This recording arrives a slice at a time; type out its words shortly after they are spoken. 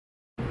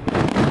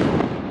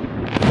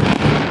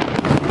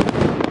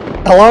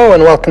Hello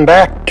and welcome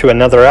back to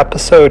another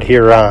episode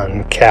here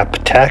on Cap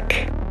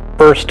Tech.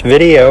 First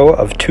video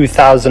of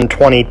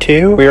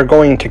 2022, we are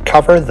going to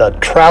cover the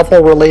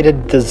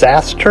travel-related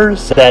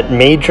disasters that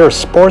major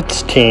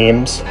sports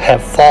teams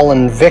have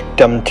fallen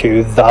victim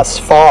to thus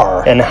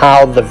far, and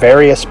how the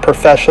various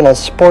professional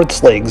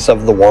sports leagues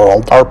of the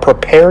world are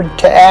prepared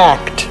to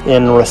act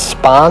in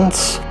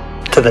response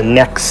to the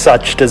next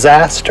such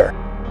disaster.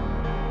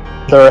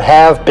 There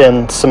have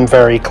been some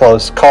very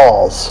close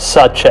calls,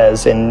 such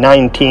as in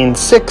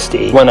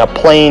 1960, when a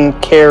plane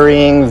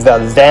carrying the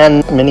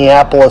then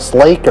Minneapolis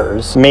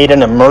Lakers made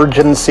an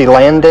emergency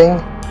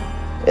landing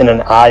in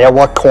an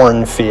Iowa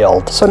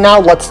cornfield. So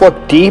now let's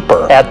look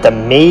deeper at the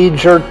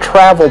major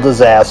travel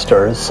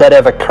disasters that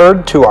have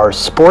occurred to our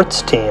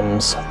sports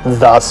teams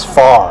thus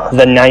far.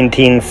 The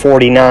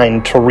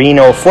 1949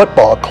 Torino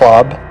Football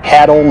Club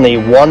had only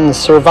one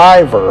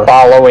survivor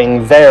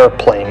following their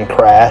plane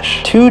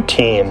crash. Two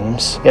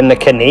teams in the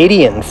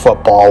Canadian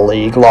Football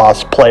League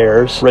lost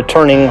players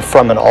returning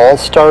from an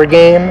all-star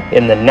game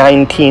in the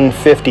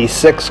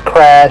 1956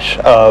 crash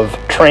of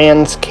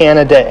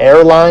Trans-Canada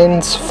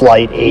Airlines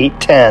Flight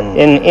 810.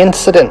 In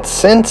incidents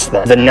since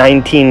then, the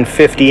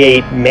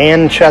 1958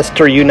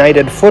 Manchester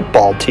United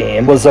football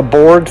team was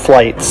aboard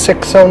Flight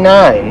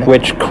 609,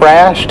 which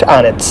crashed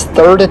on its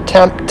third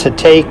attempt to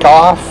take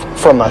off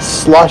from a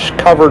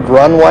slush-covered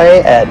runway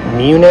at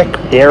Munich.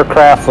 The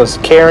aircraft was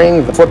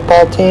carrying the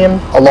football team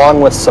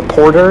along with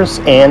supporters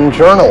and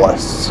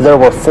journalists. There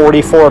were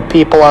 44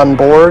 people on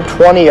board,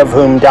 20 of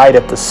whom died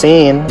at the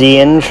scene. The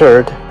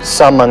injured,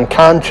 some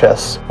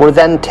unconscious, were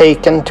then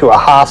taken to a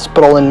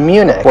hospital in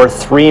Munich where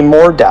 3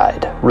 more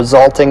died,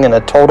 resulting in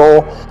a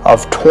total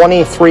of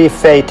 23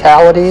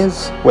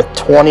 fatalities with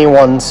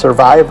 21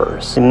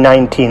 survivors. In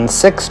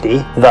 1960,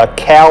 the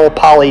Cal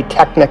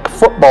Polytechnic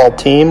football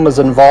team was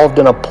involved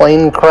in a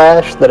plane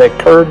crash that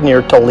occurred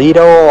near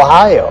Toledo,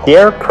 Ohio. The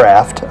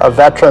aircraft, a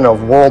veteran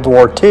of World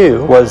War II,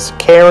 was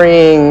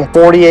carrying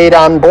 48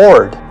 on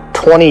board.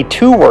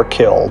 22 were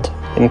killed,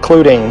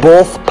 including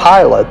both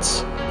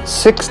pilots,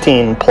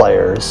 16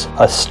 players,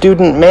 a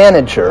student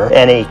manager,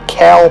 and a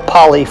Cal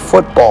Poly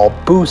football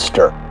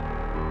booster.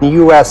 The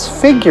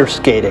U.S. figure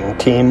skating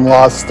team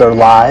lost their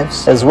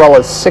lives, as well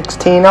as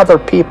 16 other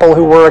people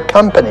who were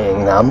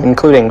accompanying them,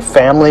 including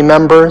family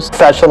members,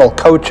 professional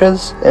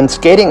coaches, and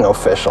skating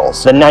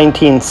officials. The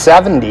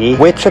 1970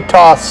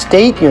 Wichita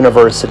State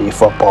University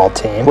football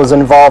team was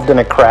involved in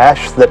a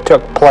crash that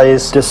took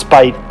place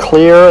despite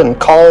clear and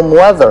calm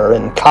weather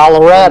in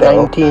Colorado in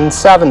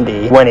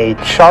 1970, when a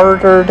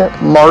chartered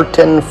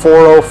Martin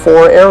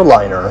 404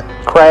 airliner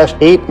crashed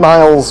 8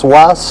 miles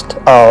west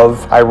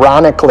of,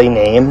 ironically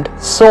named,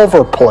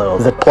 Silver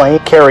Plume. The plane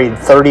carried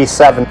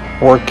 37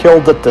 were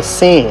killed at the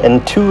scene,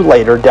 and 2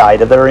 later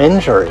died of their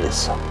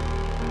injuries.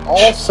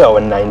 Also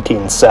in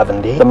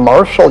 1970, the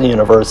Marshall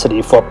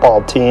University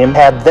football team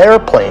had their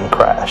plane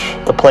crash.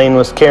 The plane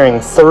was carrying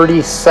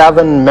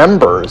 37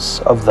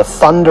 members of the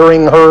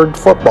Thundering Herd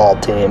football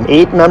team,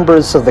 8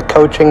 members of the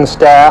coaching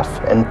staff,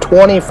 and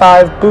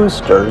 25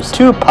 boosters,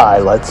 2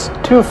 pilots,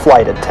 2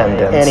 flight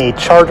attendants, and a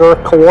charter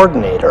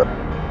coordinator.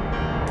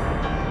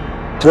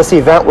 This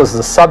event was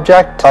the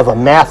subject of a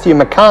Matthew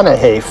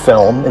McConaughey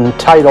film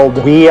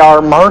entitled We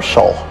Are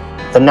Marshall.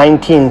 The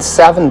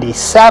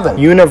 1977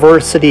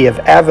 University of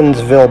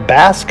Evansville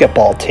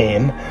basketball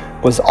team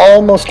was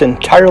almost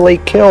entirely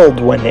killed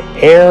when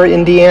Air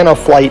Indiana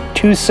Flight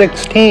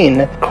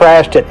 216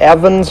 crashed at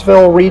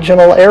Evansville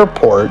Regional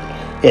Airport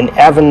in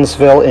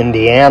Evansville,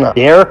 Indiana.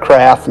 The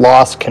aircraft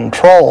lost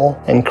control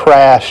and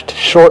crashed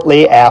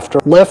shortly after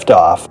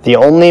liftoff. The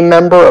only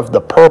member of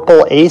the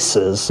Purple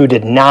Aces who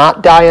did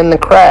not die in the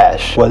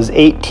crash was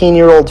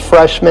 18-year-old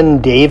freshman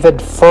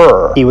David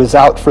Furr. He was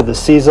out for the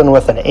season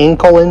with an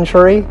ankle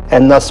injury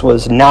and thus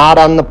was not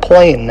on the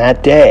plane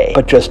that day.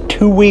 But just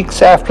 2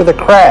 weeks after the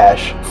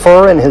crash,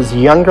 Furr and his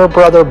younger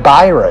brother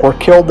Byron were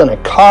killed in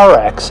a car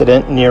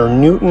accident near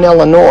Newton,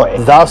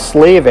 Illinois, thus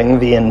leaving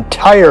the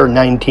entire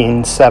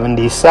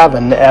 1977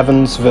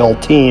 Evansville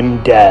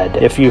team dead.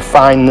 If you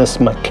find this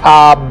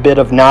macabre bit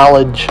of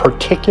knowledge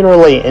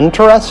particularly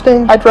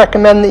interesting, I'd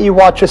recommend that you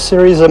watch a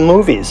series of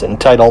movies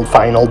entitled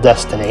Final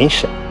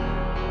Destination.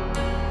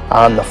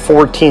 On the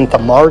 14th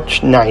of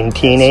March,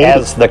 1980,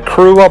 as the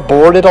crew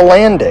aborted a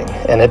landing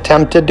and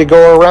attempted to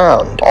go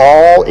around,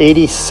 all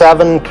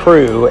 87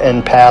 crew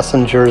and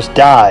passengers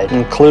died,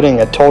 including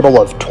a total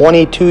of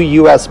 22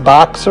 U.S.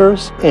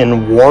 boxers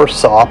in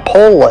Warsaw,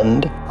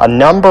 Poland. A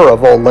number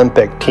of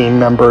Olympic team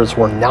members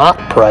were not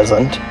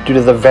present due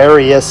to the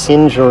various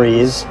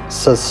injuries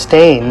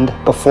sustained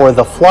before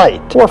the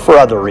flight, or for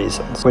other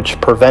reasons,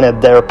 which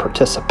prevented their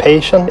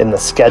participation in the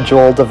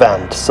scheduled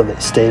event, so they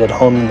stayed at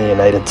home in the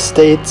United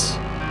States.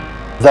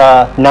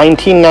 The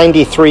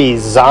 1993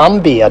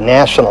 Zambia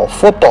national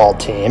football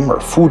team,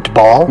 or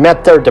football,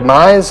 met their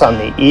demise on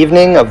the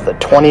evening of the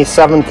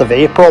 27th of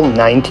April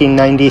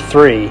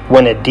 1993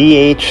 when a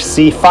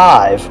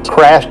DHC-5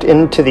 crashed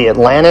into the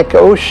Atlantic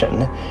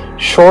Ocean,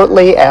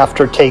 Shortly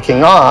after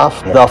taking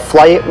off, the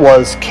flight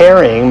was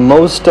carrying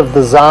most of the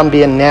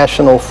Zambian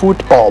national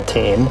football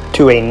team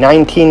to a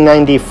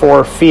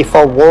 1994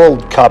 FIFA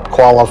World Cup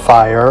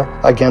qualifier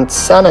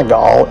against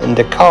Senegal in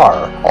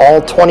Dakar.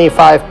 All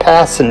 25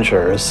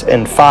 passengers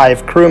and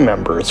 5 crew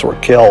members were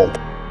killed.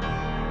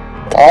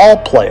 All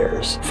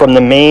players from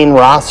the main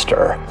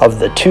roster of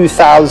the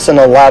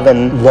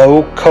 2011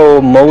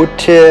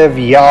 Lokomotiv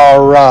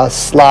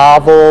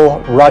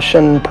Yaroslavl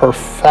Russian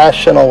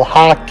professional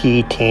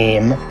hockey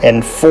team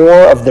and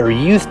 4 of their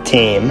youth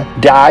team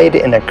died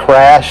in a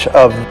crash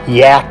of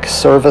Yak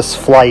Service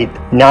Flight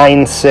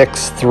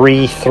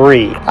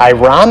 9633.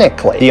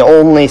 Ironically, the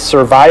only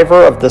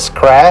survivor of this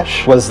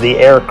crash was the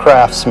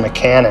aircraft's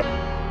mechanic.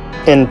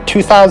 In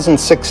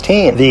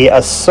 2016, the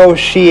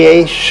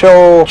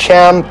Associação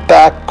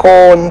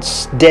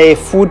Champions de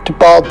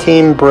Futebol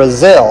Team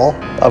Brazil,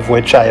 of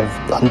which I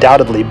have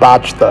undoubtedly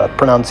botched the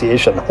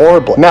pronunciation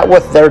horribly, met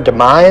with their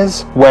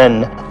demise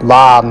when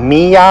La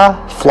Mia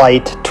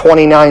Flight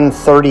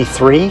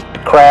 2933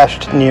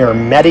 crashed near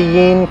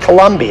Medellin,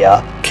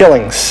 Colombia,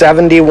 killing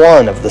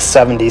 71 of the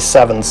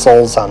 77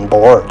 souls on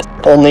board.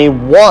 Only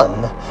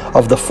 1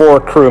 of the 4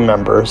 crew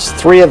members,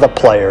 3 of the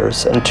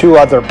players, and 2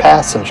 other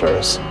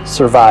passengers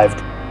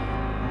survived.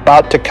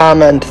 About to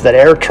comment that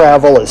air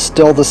travel is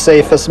still the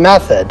safest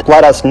method,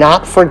 let us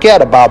not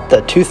forget about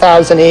the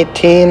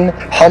 2018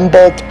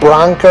 Humboldt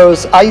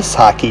Broncos ice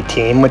hockey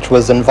team, which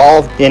was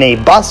involved in a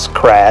bus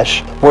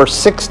crash where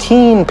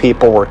 16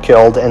 people were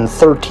killed and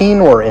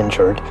 13 were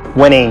injured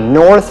when a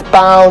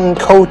northbound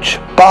coach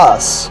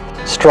bus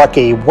struck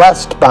a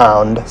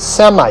westbound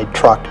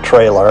semi-truck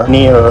trailer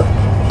near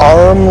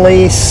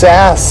Armley,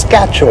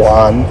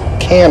 Saskatchewan,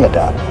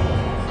 Canada.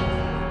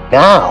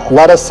 Now,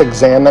 let us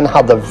examine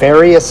how the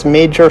various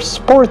major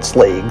sports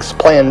leagues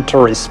plan to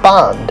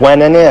respond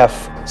when and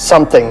if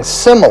something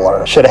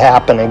similar should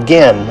happen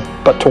again,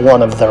 but to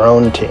one of their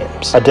own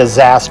teams. A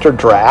disaster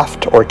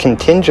draft or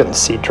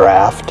contingency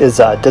draft is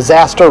a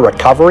disaster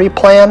recovery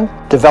plan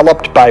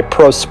developed by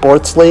pro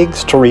sports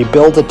leagues to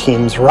rebuild a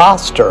team's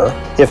roster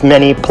if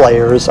many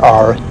players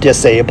are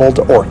disabled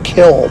or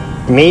killed.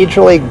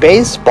 Major League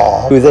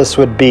Baseball, who this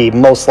would be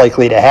most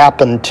likely to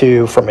happen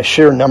to from a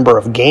sheer number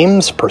of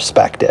games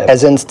perspective,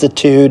 has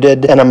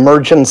instituted an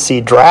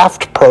emergency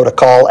draft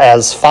protocol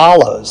as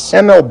follows.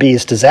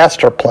 MLB's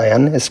disaster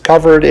plan is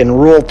covered in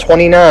Rule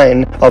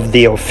 29 of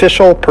the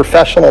official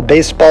professional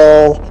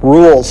baseball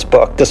rules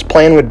book. This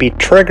plan would be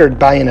triggered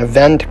by an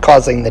event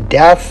causing the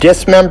death,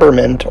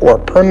 dismemberment, or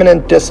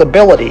permanent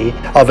disability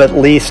of at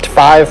least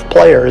 5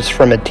 players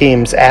from a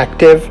team's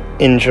active,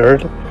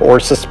 injured, or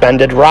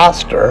suspended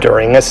roster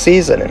during a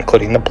season,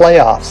 including the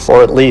playoffs,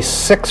 or at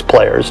least 6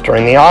 players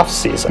during the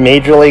offseason.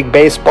 Major League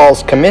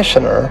Baseball's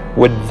commissioner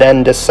would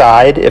then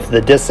decide if the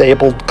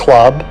disabled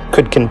club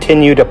could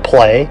continue to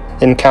play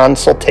in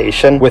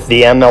consultation with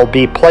the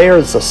MLB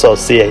Players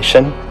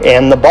Association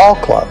and the ball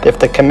club. If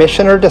the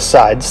commissioner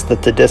decides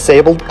that the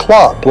disabled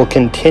club will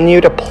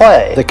continue to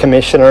play, the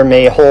commissioner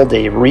may hold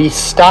a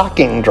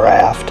restocking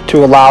draft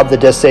to allow the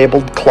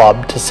disabled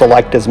club to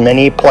select as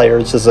many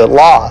players as it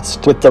lost,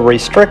 with the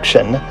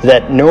restriction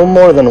that no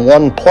more than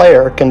 1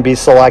 player can be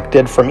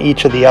selected from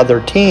each of the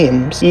other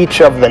teams. Each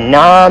of the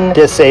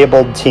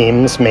non-disabled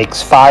teams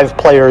makes 5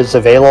 players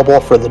available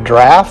for the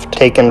draft,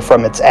 taken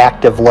from its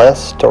active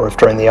list, or if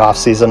during the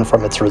offseason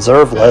from its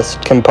reserve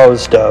list,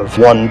 composed of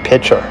 1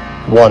 pitcher,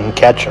 1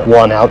 catcher,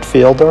 1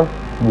 outfielder,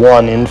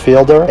 1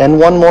 infielder, and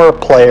 1 more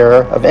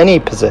player of any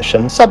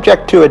position,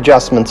 subject to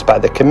adjustments by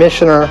the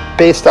commissioner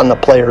based on the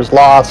players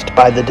lost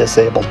by the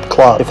disabled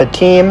club. If a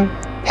team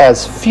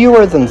has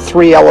fewer than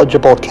 3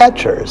 eligible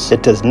catchers,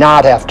 it does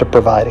not have to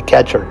provide a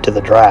catcher to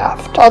the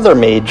draft. Other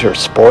major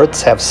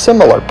sports have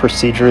similar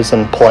procedures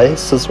in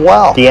place as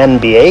well. The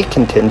NBA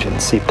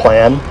contingency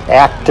plan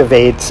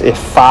activates if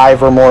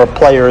 5 or more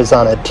players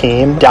on a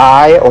team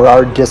die or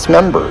are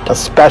dismembered. A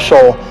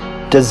special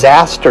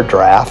disaster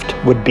draft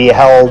would be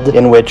held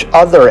in which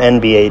other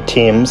NBA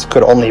teams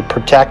could only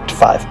protect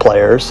 5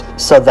 players,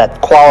 so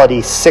that quality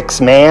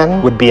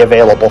 6-man would be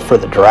available for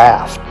the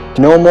draft.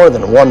 No more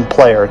than 1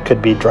 player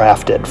could be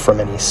drafted from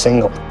any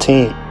single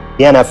team.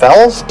 The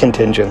NFL's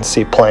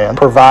contingency plan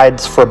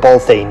provides for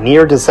both a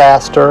near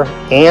disaster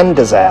and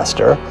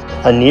disaster.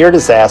 A near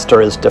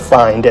disaster is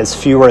defined as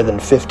fewer than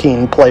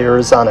 15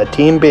 players on a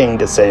team being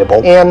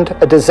disabled, and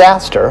a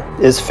disaster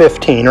is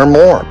 15 or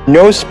more.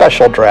 No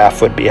special draft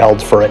would be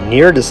held for a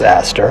near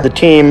disaster. The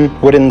team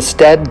would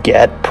instead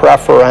get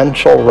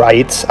preferential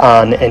rights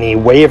on any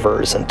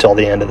waivers until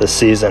the end of the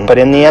season. But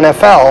in the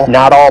NFL,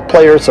 not all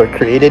players are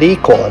created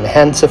equal, and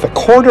hence if a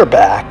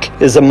quarterback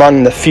is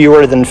among the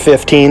fewer than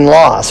 15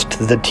 lost,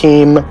 the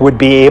team would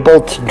be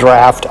able to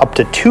draft up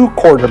to 2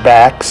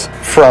 quarterbacks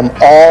from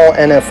all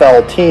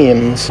NFL teams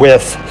teams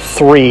with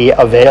 3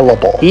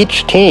 available.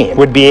 Each team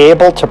would be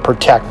able to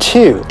protect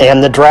 2,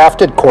 and the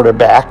drafted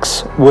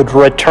quarterbacks would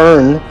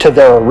return to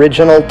their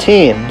original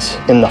teams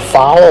in the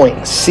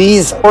following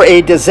season. For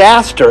a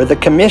disaster, the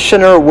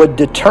commissioner would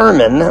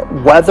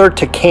determine whether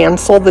to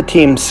cancel the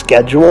team's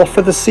schedule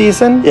for the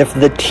season. If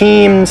the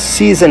team's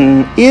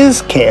season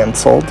is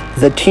canceled,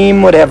 the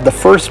team would have the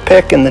first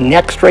pick in the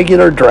next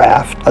regular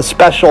draft. A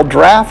special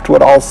draft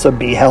would also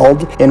be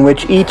held in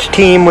which each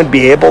team would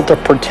be able to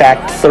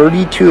protect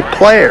 32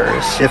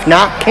 players. If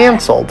not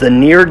canceled, the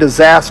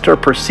near-disaster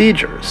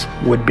procedures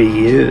would be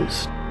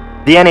used.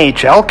 The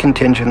NHL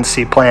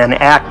contingency plan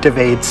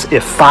activates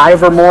if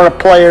 5 or more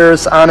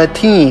players on a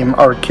team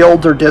are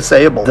killed or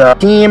disabled. The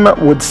team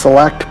would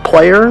select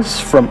players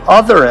from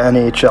other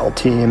NHL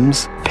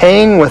teams,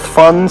 paying with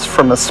funds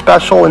from a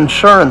special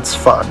insurance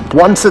fund.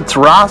 Once its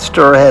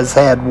roster has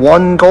had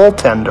 1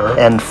 goaltender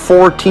and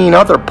 14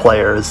 other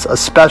players, a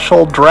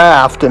special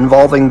draft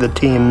involving the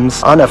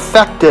teams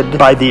unaffected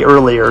by the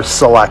earlier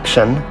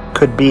selection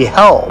could be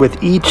held,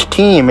 with each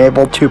team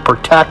able to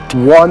protect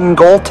 1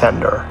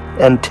 goaltender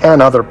and 10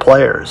 other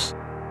players.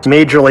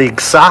 Major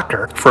League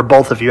Soccer, for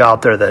both of you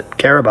out there that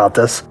care about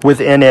this,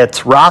 within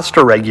its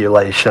roster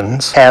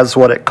regulations, has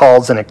what it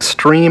calls an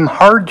extreme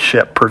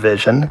hardship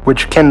provision,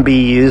 which can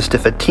be used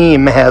if a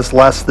team has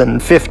less than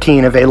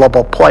 15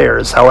 available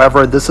players.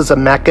 However, this is a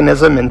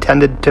mechanism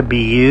intended to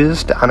be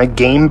used on a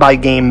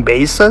game-by-game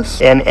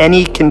basis, and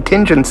any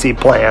contingency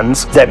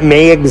plans that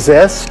may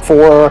exist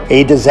for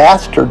a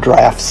disaster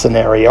draft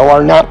scenario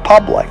are not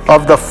public.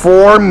 Of the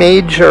 4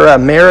 major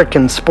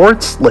American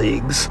sports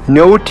leagues,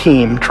 no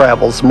team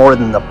travels more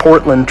than the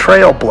Portland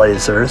Trail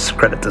Blazers.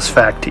 Credit this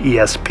fact to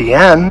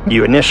ESPN.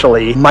 You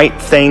initially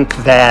might think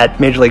that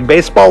Major League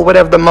Baseball would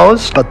have the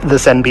most, but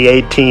this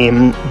NBA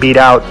team beat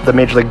out the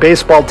Major League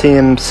Baseball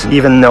teams,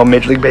 even though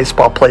Major League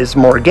Baseball plays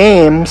more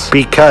games,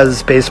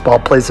 because baseball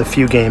plays a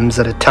few games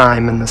at a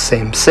time in the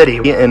same city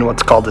in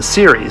what's called a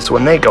series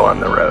when they go on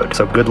the road.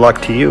 So good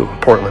luck to you,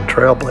 Portland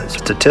Trail Blazers.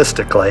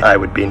 Statistically, I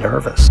would be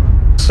nervous.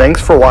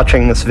 Thanks for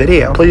watching this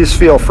video. Please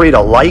feel free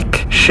to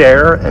like,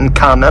 share, and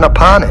comment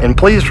upon it. And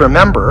please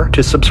remember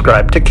to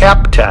subscribe to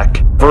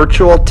CapTech.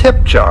 Virtual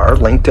tip jar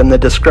linked in the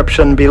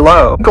description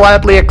below.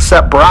 Gladly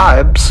accept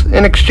bribes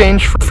in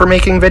exchange for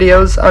making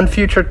videos on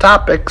future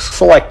topics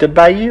selected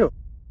by you.